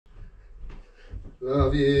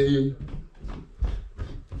Love you.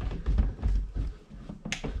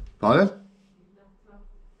 Pardon?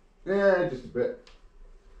 Yeah, just a bit.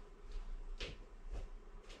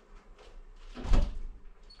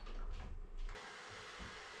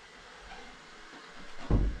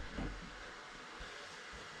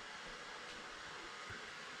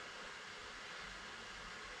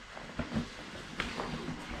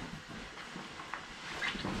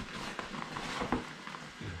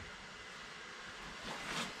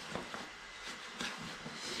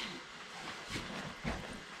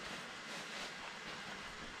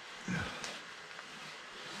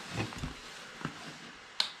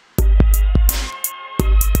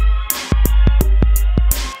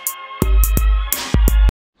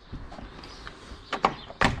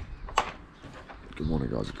 Good morning,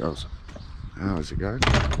 guys and girls. How is it going?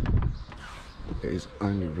 It is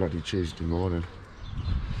only bloody Tuesday morning.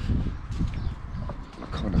 I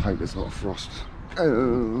kind of hope there's not a frost.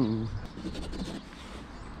 Oh.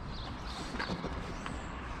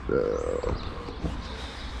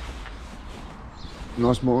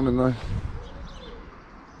 Nice morning though.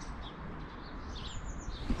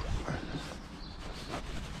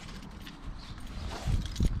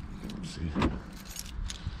 Let's see.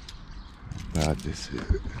 Bad this is.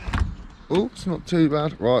 Oh, it's not too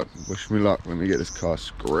bad. Right, wish me luck. Let me get this car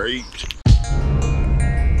scraped.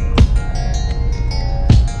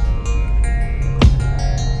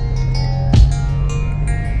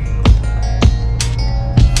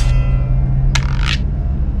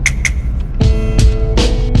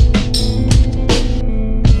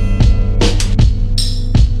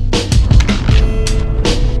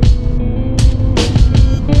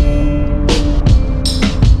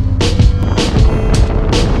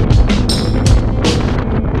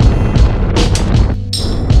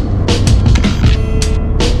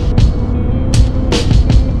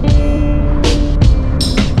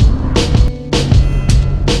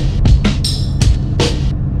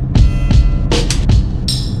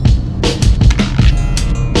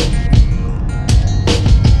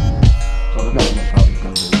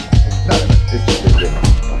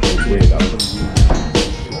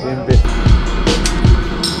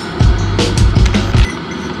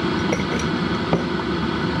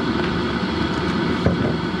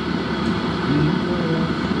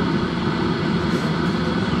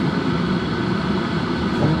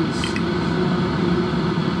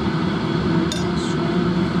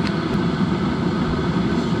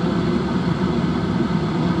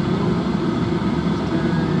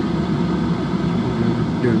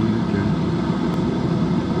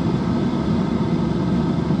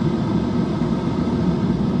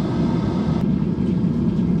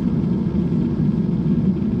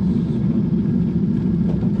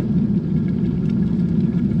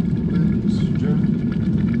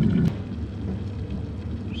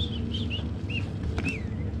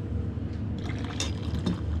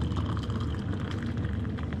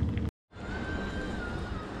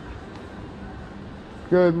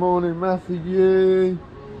 Good morning, Matthew.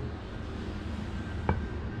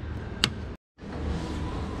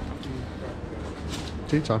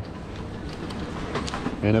 Tea time.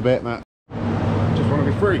 In a bit, Matt. Just want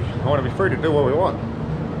to be free. I want to be free to do what we want.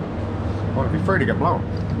 I want to be free to get blown.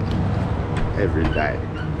 Every day.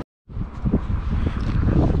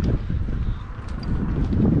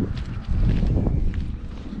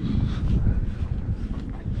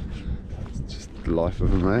 It's just the life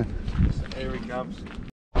of a man. Here he comes.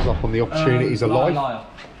 Up on the opportunities of life. Liar.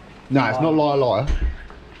 No, it's not liar,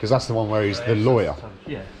 because that's the one where he's the lawyer.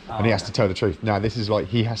 Yeah. And he has to tell the truth. No, this is like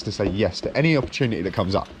he has to say yes to any opportunity that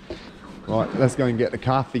comes up. Right, let's go and get the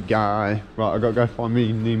coffee guy. Right, I've got to go find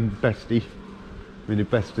me new bestie. Me new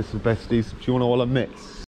bestest of besties. Do you want all of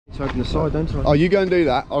mix? It's open the side, don't I? Oh, you go and do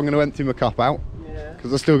that. I'm going to empty my cup out. Yeah.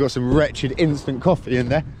 Because I've still got some wretched instant coffee in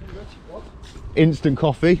there. Instant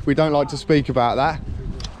coffee. We don't like to speak about that.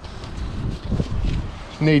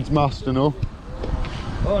 Needs must and all.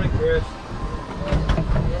 Morning, Chris. This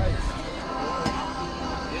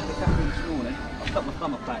morning, I cut my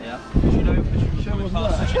thumb up that, yeah. Did you know you show me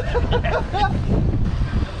past? No,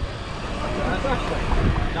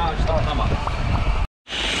 just cut my thumb up.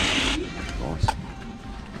 Nice.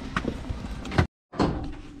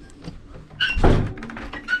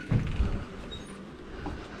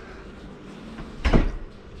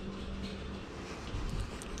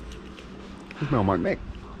 You smell my neck.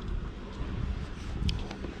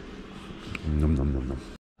 Nom nom nom nom.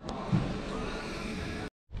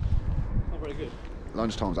 Not very good.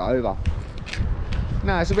 Lunchtime's over.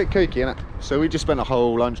 No, it's a bit kooky, isn't it? So we just spent a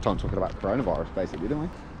whole lunchtime talking about coronavirus, basically, didn't we?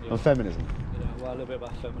 Yeah. And feminism. Yeah, well, a little bit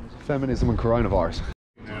about feminism. Feminism and coronavirus.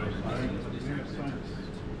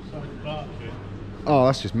 Oh,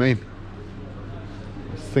 that's just mean.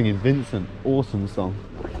 Singing Vincent, awesome song.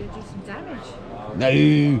 Could do some damage.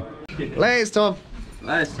 No! Last time!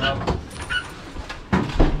 Last time.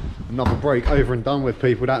 Another break over and done with,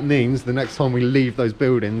 people. That means the next time we leave those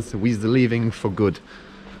buildings, we're leaving for good.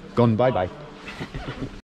 Gone bye-bye.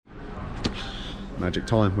 Magic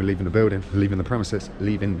time, we're leaving the building, leaving the premises,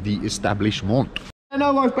 leaving the establishment.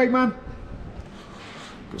 No worries, big man.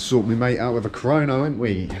 Got to sort my mate out with a chrono, ain't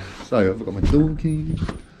we? So, have I got my donkey?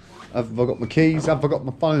 Have I got my keys? Have I got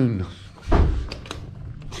my phone?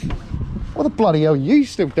 What the bloody hell are you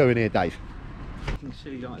still doing here, Dave?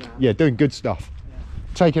 Silly like that. Yeah, doing good stuff.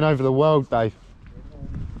 Taking over the world, Dave.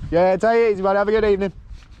 Yeah, take it easy, buddy. Have a good evening.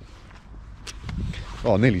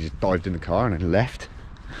 Oh, I nearly just dived in the car and then left.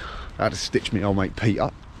 I had to stitch me old mate Pete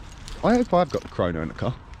up. I hope I've got the chrono in the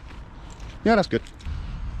car. Yeah, that's good.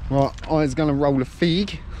 Right, I was going to roll a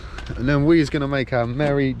fig, and then we was going to make a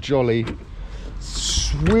merry, jolly,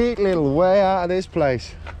 sweet little way out of this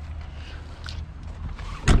place.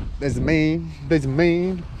 There's a mean, there's a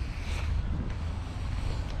mean.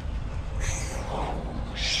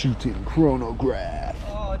 Shooting chronograph.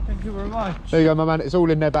 Oh, thank you very much. There you go, my man. It's all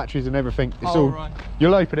in there, batteries and everything. It's all. Right.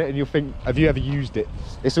 You'll open it and you'll think, have you ever used it?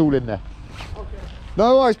 It's all in there. Okay.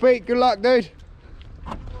 No worries, Pete. Good luck, dude.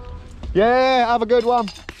 Yeah, have a good one.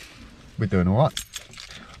 We're doing all right.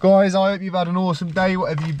 Guys, I hope you've had an awesome day,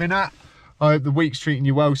 whatever you've been at. I hope the week's treating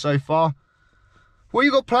you well so far. What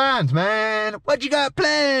you got planned, man? What you got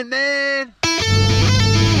planned, man?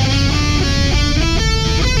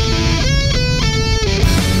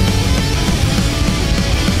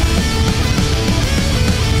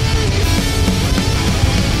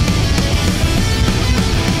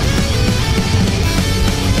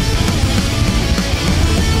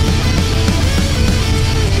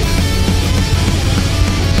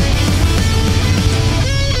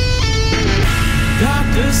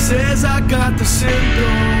 Doctor says I got the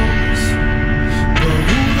symptoms, but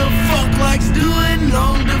who the fuck likes doing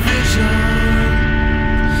long division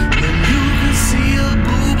when you can see a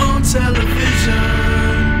boob on television?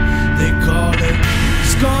 They call it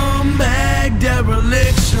scumbag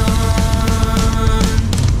dereliction.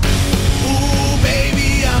 Ooh,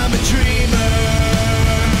 baby, I'm a dreamer,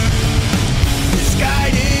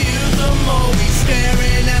 misguided youth, I'm always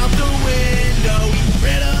staring out the window,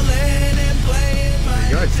 riddling and playing my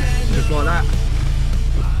Just like that.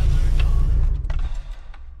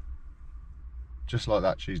 Just like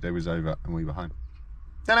that, Tuesday was over and we were home.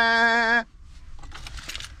 Ta-da!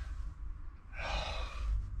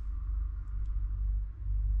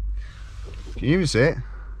 Can you even see it?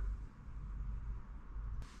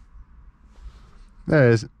 There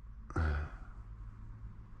it is.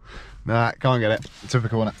 Nah, can't get it.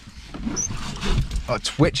 Typical, innit? A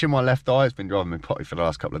twitch in my left eye. It's been driving me potty for the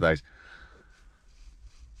last couple of days.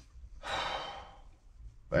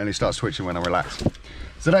 But I only start switching when I relax.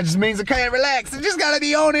 So that just means I can't relax. I just gotta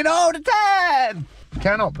be on it all the time. I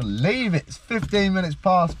cannot believe it. It's 15 minutes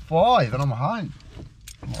past 5 and I'm home.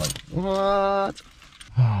 I'm like, what?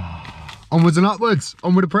 Onwards and upwards.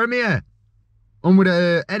 On with the premiere. On with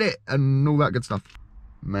the edit and all that good stuff.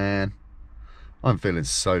 Man, I'm feeling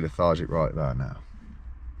so lethargic right there now.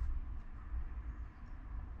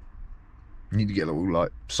 Need to get a little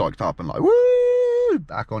like psyched up and like, woo,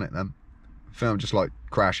 back on it then. I think I'm just like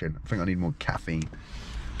crashing. I think I need more caffeine.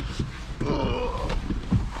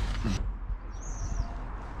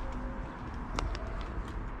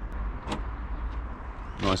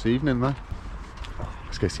 Nice evening though.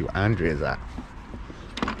 Let's go see what Andrea's at.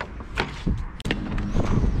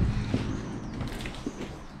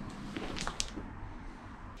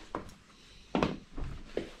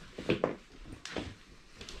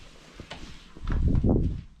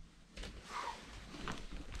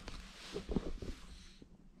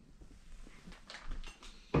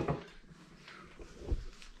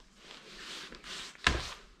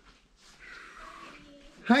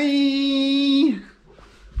 Hi!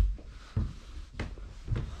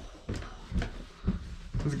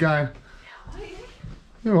 How's it going?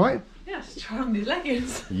 You alright? Yes, try on these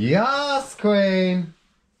leggings. Yes, Queen!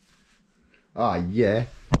 Ah, yeah.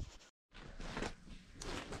 I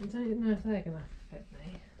don't know if they're gonna fit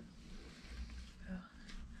me. Oh,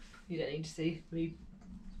 you don't need to see me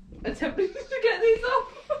attempting to get these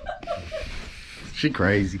off. She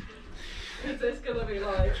crazy. Because it's gonna be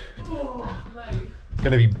like, oh, mate.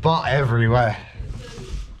 Gonna be butt everywhere.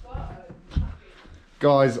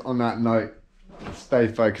 Guys, on that note, stay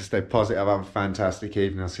focused, stay positive, have a fantastic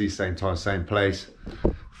evening. I'll see you same time, same place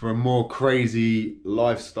for more crazy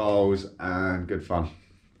lifestyles and good fun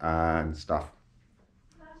and stuff.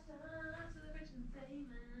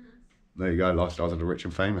 There you go, lifestyles of the rich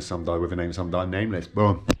and famous. Some die with a name, some die nameless.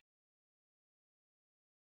 Boom.